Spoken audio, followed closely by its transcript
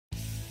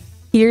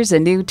Here's a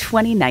new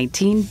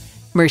 2019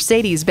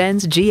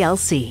 Mercedes-Benz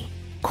GLC.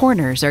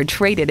 Corners are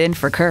traded in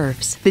for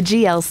curves. The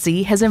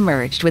GLC has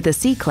emerged with a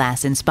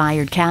C-Class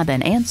inspired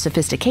cabin and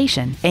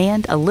sophistication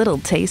and a little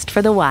taste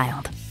for the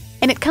wild.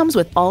 And it comes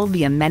with all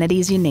the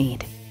amenities you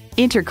need.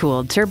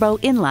 Intercooled turbo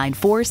inline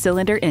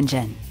 4-cylinder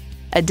engine,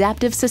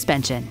 adaptive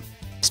suspension,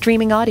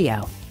 streaming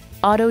audio,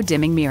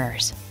 auto-dimming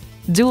mirrors,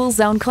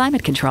 dual-zone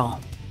climate control,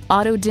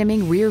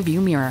 auto-dimming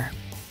rear-view mirror,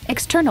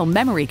 external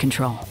memory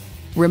control,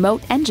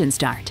 remote engine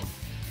start,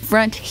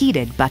 front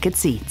heated bucket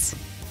seats,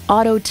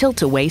 auto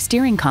tilt-away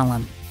steering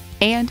column,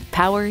 and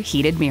power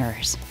heated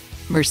mirrors.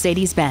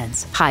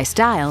 Mercedes-Benz, high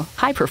style,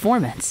 high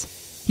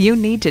performance. You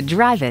need to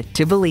drive it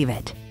to believe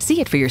it.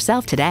 See it for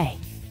yourself today.